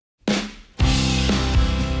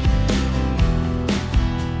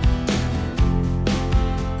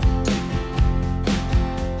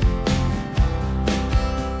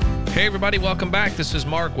Hey everybody, welcome back. This is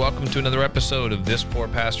Mark. Welcome to another episode of This Poor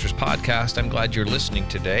Pastor's Podcast. I'm glad you're listening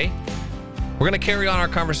today. We're going to carry on our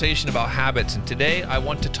conversation about habits, and today I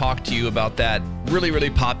want to talk to you about that really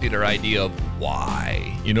popular idea of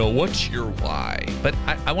why. You know, what's your why? But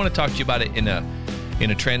I want to talk to you about it in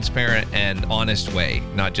a transparent and honest way,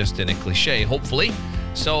 not just in a cliche, hopefully.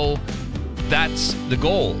 So that's the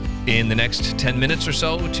goal in the next 10 minutes or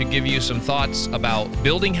so, to give you some thoughts about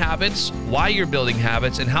building habits, why you're building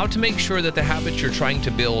habits, and how to make sure that the habits you're trying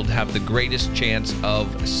to build have the greatest chance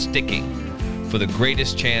of sticking, for the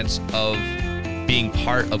greatest chance of being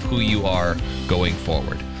part of who you are going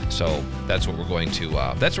forward. So that's what we're going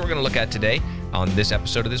to look at today on this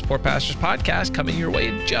episode of This Poor Pastor's Podcast, coming your way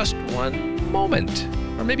in just one moment,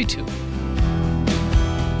 or maybe two.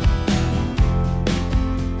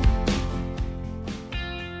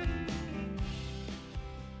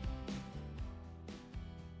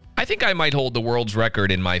 I think I might hold the world's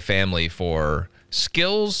record in my family for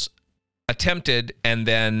skills attempted and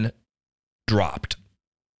then dropped.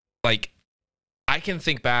 Like, I can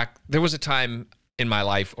think back, there was a time in my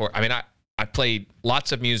life, I played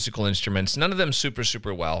lots of musical instruments, none of them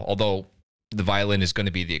super well, although the violin is going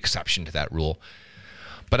to be the exception to that rule.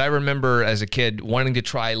 But I remember as a kid wanting to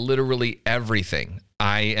try literally everything.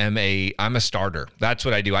 I'm a starter. That's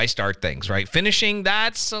what I do. I start things, right? Finishing,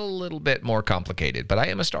 that's a little bit more complicated, but I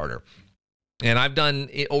am a starter. And I've done,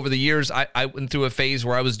 over the years, I went through a phase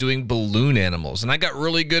where I was doing balloon animals, and I got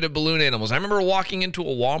really good at balloon animals. I remember walking into a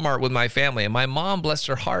Walmart with my family, and my mom, bless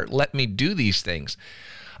her heart, let me do these things.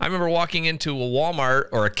 I remember walking into a Walmart,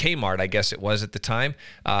 or a Kmart, I guess it was at the time,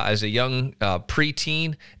 as a young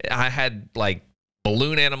preteen. I had like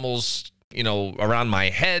balloon animals, around my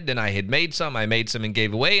head, and I made some and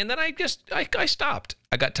gave away, and then I stopped.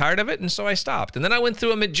 I got tired of it, and so I stopped. And then I went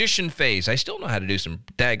through a magician phase. I still know how to do some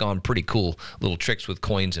daggone pretty cool little tricks with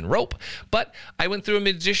coins and rope, but I went through a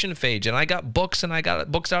magician phase, and I got books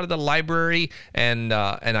out of the library, and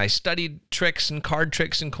I studied tricks and card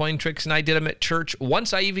tricks and coin tricks, and I did them at church.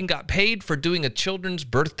 Once I even got paid for doing a children's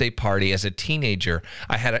birthday party as a teenager.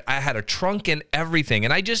 I had a trunk and everything,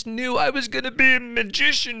 and I just knew I was going to be a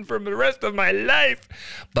magician for the rest of my life.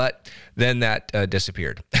 But then that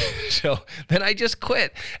disappeared. So then I just quit.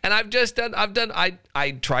 And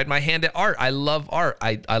I tried my hand at art. I love art.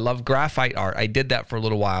 I love graphite art. I did that for a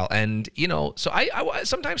little while. And, so I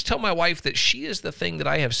sometimes tell my wife that she is the thing that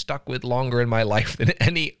I have stuck with longer in my life than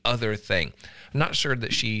any other thing. I'm not sure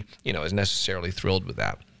that she, is necessarily thrilled with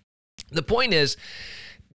that. The point is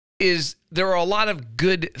there are a lot of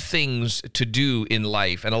good things to do in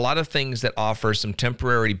life, and a lot of things that offer some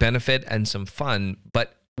temporary benefit and some fun.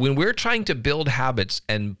 But when we're trying to build habits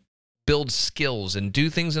and build skills and do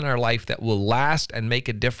things in our life that will last and make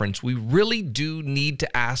a difference, we really do need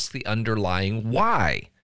to ask the underlying why.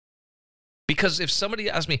 Because if somebody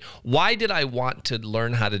asked me, why did I want to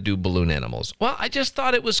learn how to do balloon animals? Well, I just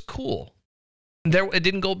thought it was cool. It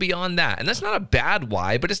didn't go beyond that. And that's not a bad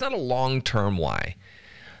why, but it's not a long-term why.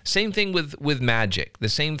 Same thing with magic. The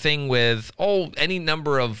same thing with, any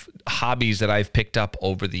number of hobbies that I've picked up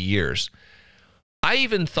over the years. I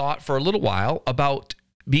even thought for a little while about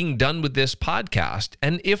being done with this podcast.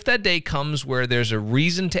 And if that day comes where there's a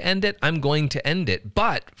reason to end it, I'm going to end it.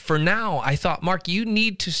 But for now, I thought, Mark, you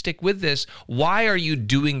need to stick with this. Why are you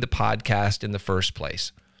doing the podcast in the first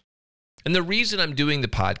place? And the reason I'm doing the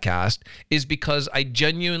podcast is because I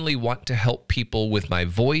genuinely want to help people with my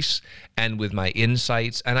voice and with my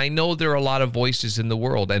insights. And I know there are a lot of voices in the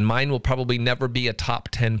world, and mine will probably never be a top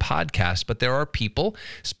 10 podcast, but there are people,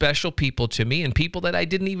 special people to me, and people that I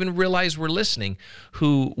didn't even realize were listening,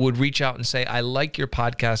 who would reach out and say, I like your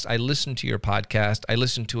podcast. I listen to your podcast. I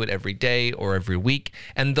listen to it every day or every week.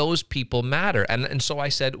 And those people matter. And so I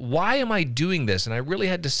said, why am I doing this? And I really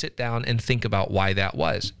had to sit down and think about why that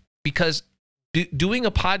was. Because doing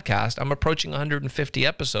a podcast, I'm approaching 150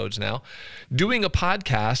 episodes now, doing a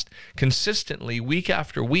podcast consistently week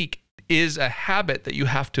after week is a habit that you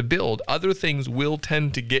have to build. Other things will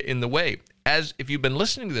tend to get in the way. As if you've been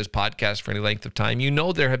listening to this podcast for any length of time,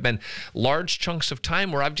 there have been large chunks of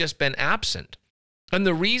time where I've just been absent. And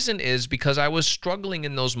the reason is because I was struggling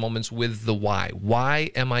in those moments with the why. Why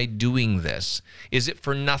am I doing this? Is it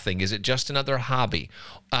for nothing? Is it just another hobby?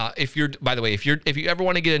 If you ever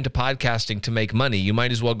want to get into podcasting to make money, you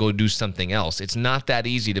might as well go do something else. It's not that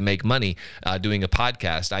easy to make money doing a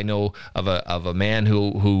podcast. I know of a man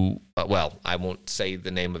who I won't say the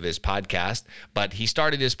name of his podcast, but he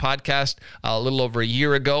started his podcast a little over a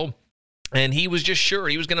year ago. And he was just sure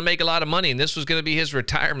he was going to make a lot of money, and this was going to be his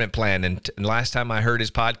retirement plan. And last time I heard his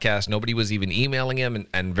podcast, nobody was even emailing him,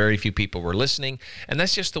 and very few people were listening. And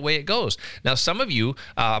that's just the way it goes. Now, some of you,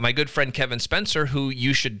 my good friend Kevin Spencer, who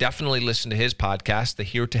you should definitely listen to his podcast, the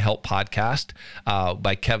Here to Help podcast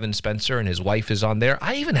by Kevin Spencer, and his wife is on there.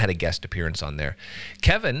 I even had a guest appearance on there.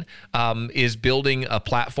 Kevin is building a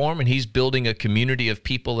platform, and he's building a community of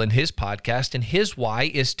people in his podcast, and his why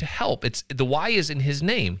is to help. The why is in his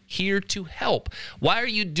name, Here to Help. Why are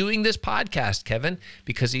you doing this podcast, Kevin?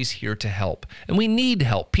 Because he's here to help. And we need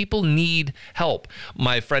help. People need help.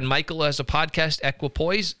 My friend Michael has a podcast,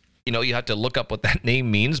 Equipoise. You have to look up what that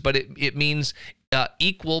name means, but it means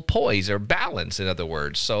equal poise or balance, in other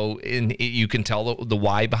words. So you can tell the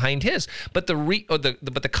why behind his. But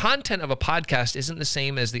the content of a podcast isn't the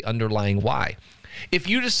same as the underlying why. If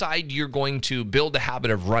you decide you're going to build a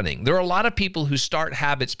habit of running, there are a lot of people who start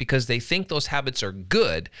habits because they think those habits are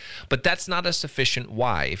good, but that's not a sufficient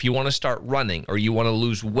why. If you want to start running, or you want to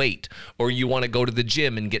lose weight, or you want to go to the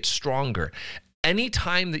gym and get stronger,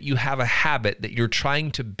 anytime that you have a habit that you're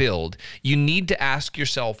trying to build, you need to ask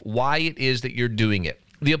yourself why it is that you're doing it.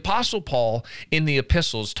 The Apostle Paul in the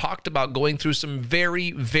epistles talked about going through some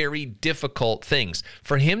very, very difficult things.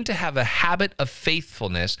 For him to have a habit of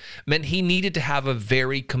faithfulness meant he needed to have a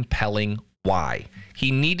very compelling why. He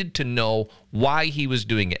needed to know why he was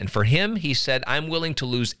doing it. And for him, he said, I'm willing to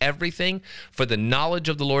lose everything for the knowledge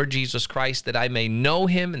of the Lord Jesus Christ, that I may know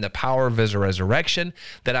him in the power of his resurrection,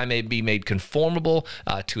 that I may be made conformable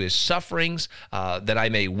to his sufferings, that I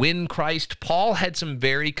may win Christ. Paul had some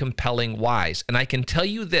very compelling whys. And I can tell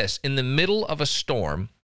you this, in the middle of a storm,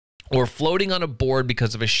 or floating on a board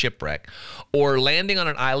because of a shipwreck, or landing on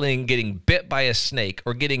an island and getting bit by a snake,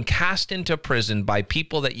 or getting cast into prison by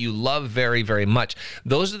people that you love very, very much.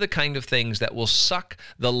 Those are the kind of things that will suck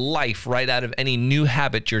the life right out of any new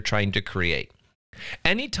habit you're trying to create.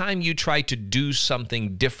 Anytime you try to do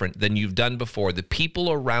something different than you've done before, the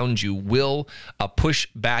people around you will push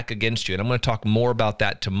back against you. And I'm going to talk more about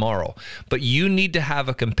that tomorrow. But you need to have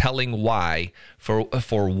a compelling why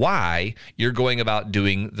for why you're going about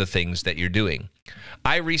doing the things that you're doing.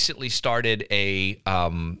 I recently started a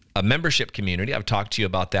membership community. I've talked to you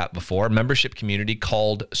about that before. A membership community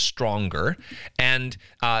called Stronger. And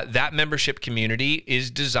that membership community is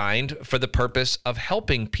designed for the purpose of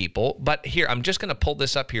helping people. But here, I'm just going to pull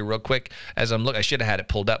this up here real quick as I'm looking. I should have had it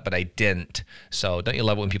pulled up, but I didn't. So don't you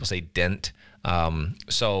love it when people say didn't?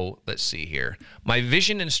 So let's see here. My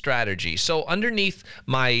vision and strategy. So underneath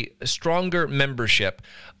my Stronger membership,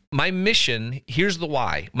 my mission, here's the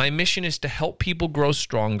why. My mission is to help people grow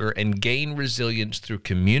stronger and gain resilience through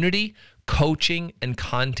community, coaching, and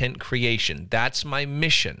content creation. That's my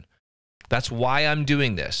mission. That's why I'm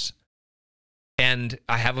doing this. And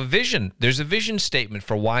I have a vision. There's a vision statement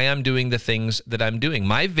for why I'm doing the things that I'm doing.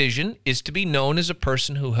 My vision is to be known as a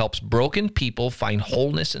person who helps broken people find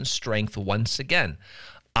wholeness and strength once again.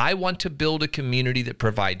 I want to build a community that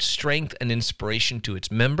provides strength and inspiration to its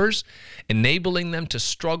members, enabling them to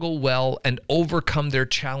struggle well and overcome their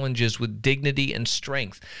challenges with dignity and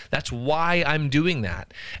strength. That's why I'm doing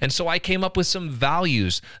that. And so I came up with some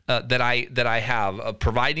values that I have: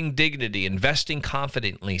 providing dignity, investing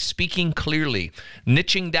confidently, speaking clearly,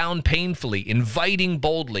 niching down painfully, inviting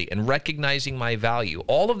boldly, and recognizing my value.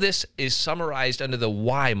 All of this is summarized under the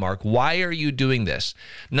why, Mark. Why are you doing this?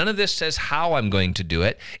 None of this says how I'm going to do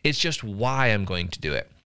it. It's just why I'm going to do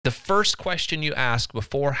it. The first question you ask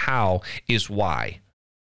before how is why.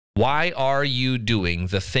 Why are you doing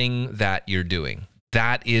the thing that you're doing?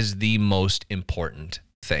 That is the most important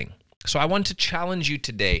thing. So I want to challenge you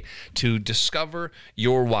today to discover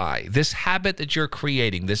your why. This habit that you're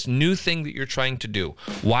creating, this new thing that you're trying to do.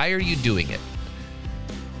 Why are you doing it?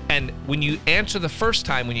 And when you answer the first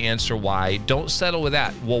time, when you answer why, don't settle with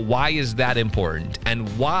that. Well, why is that important? And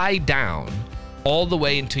why down all the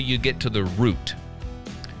way until you get to the root.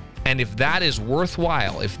 And if that is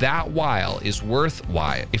worthwhile, if that why is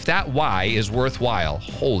worthwhile,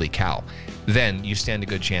 holy cow, then you stand a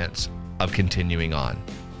good chance of continuing on.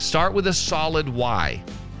 Start with a solid why.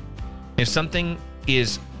 If something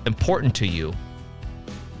is important to you,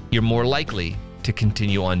 you're more likely to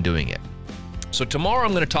continue on doing it. So tomorrow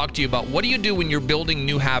I'm going to talk to you about what do you do when you're building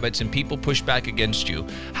new habits and people push back against you?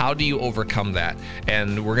 How do you overcome that?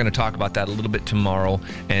 And we're going to talk about that a little bit tomorrow.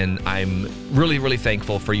 And I'm really, really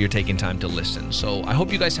thankful for you taking time to listen. So I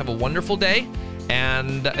hope you guys have a wonderful day.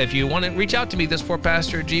 And if you want to reach out to me,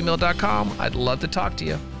 thispoorpastor@gmail.com, I'd love to talk to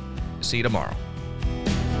you. See you tomorrow.